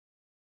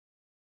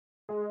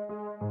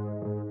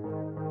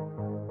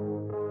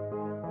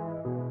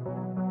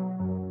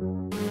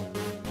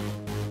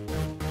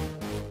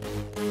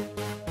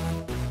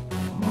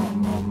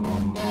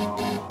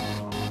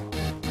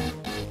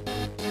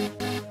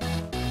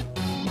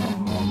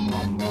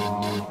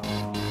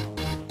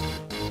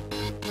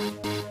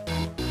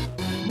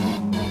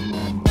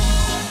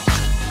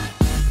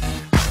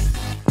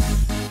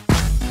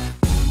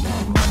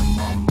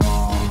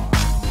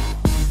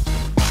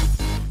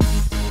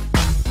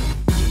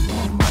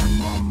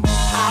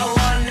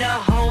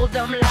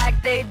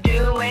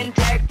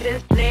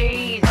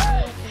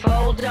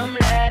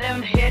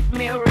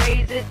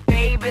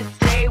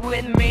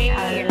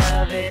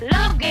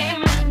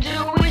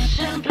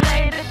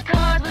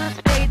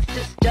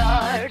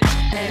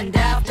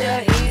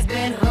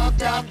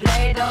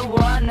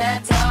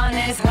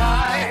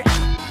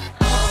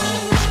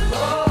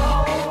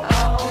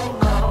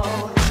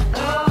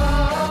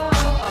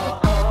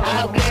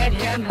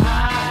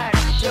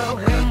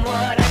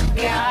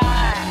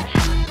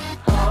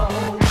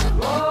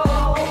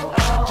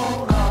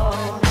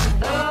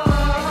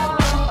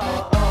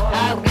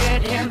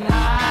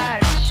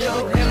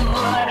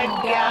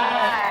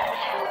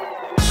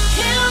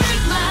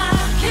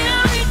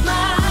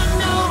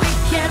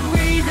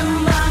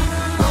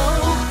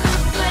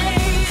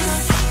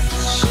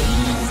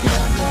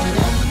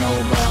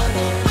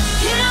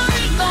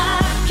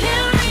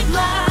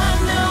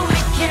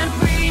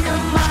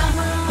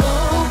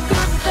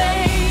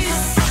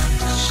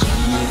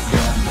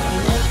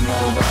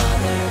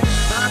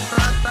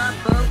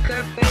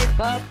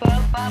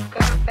up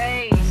her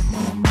face.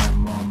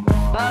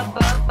 Pop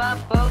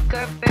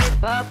her face,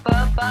 pop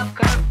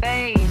her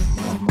face.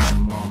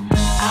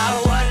 I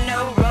wanna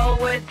roll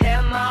with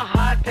him, a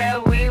heart that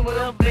we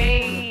will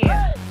be.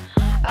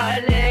 A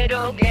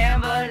little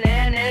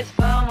gambling is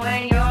fun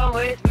when you're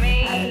with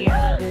me.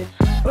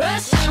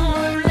 Russian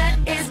roulette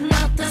is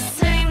not the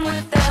same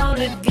without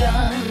a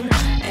gun.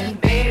 And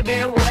baby,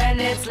 when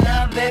it's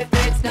love, if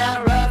it's not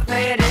rough,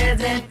 it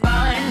isn't fun.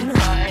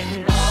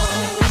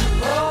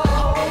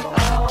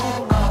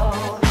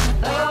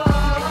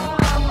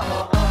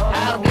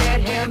 I'll get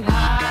him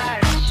high,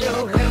 show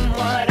him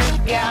what I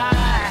got.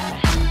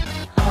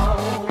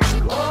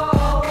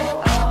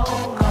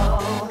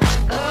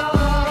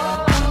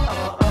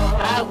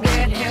 I'll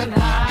get him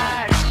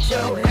high,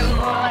 show him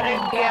what I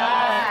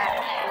got.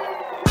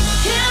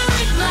 Can't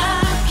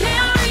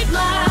read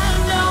my,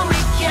 no, we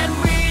can't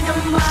read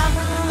my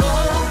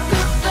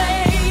poker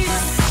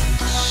face.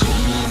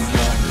 She's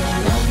got no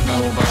love,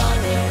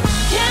 nobody.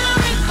 Can't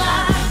read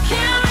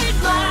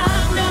my,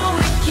 no,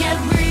 we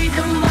can't read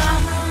my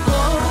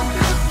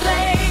poker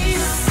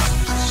face.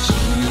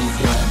 She's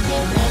got no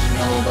love,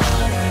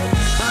 nobody.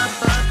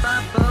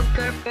 Pop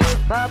poker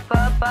face, pop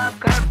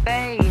her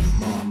face.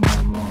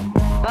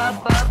 Pop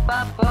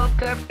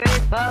poker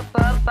face, pop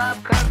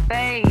her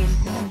face.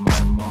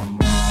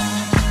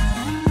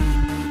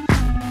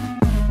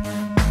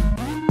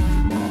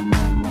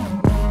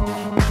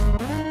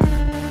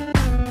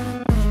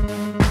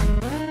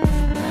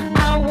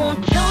 I won't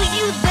tell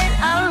you that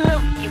I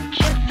love you,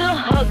 just to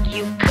hug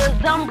you, 'cause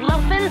I'm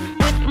bluffing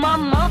with my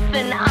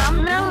muffin. I'm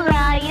not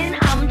lying,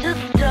 I'm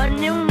just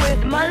stunning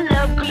with my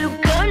love glue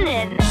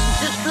gunning.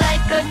 Just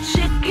like a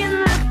chick in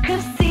the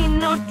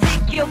casino,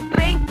 take your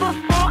bank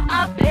before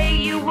I pay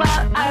you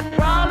out. I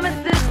promise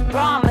this,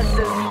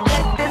 promises.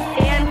 Check this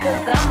hand,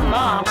 'cause I'm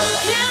mom.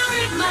 Can't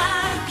read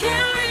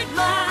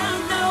my,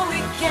 no, we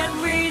can't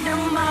read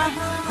my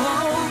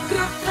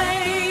poker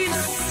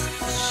face.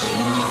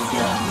 She's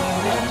got no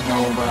love,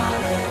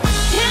 nobody.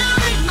 Can't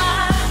read my,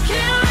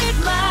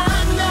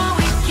 no,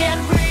 we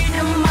can't read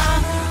my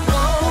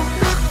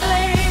poker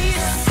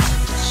face.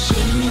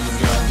 She's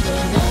got no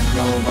love,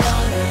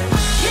 nobody.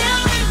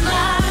 Can't read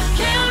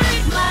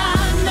my,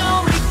 no,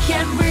 we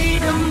can't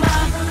read my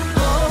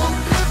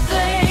poker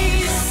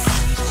face.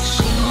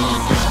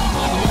 She's got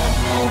no love,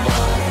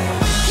 nobody.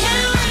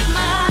 Can't read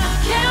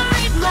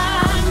my,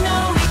 no,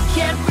 we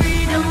can't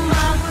read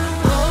my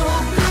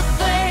poker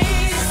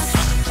face.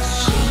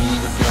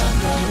 She's got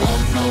no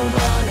love,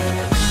 nobody.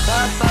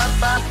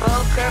 Pop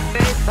poker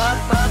face, pop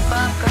her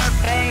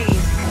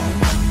face.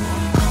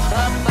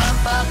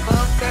 Pop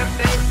poker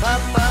face,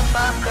 pop her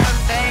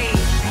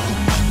face.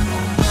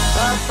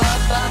 Pop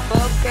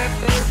poker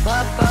face,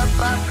 pop her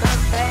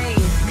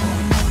face.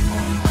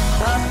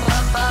 Pop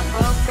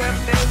poker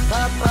face,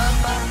 pop her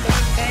face.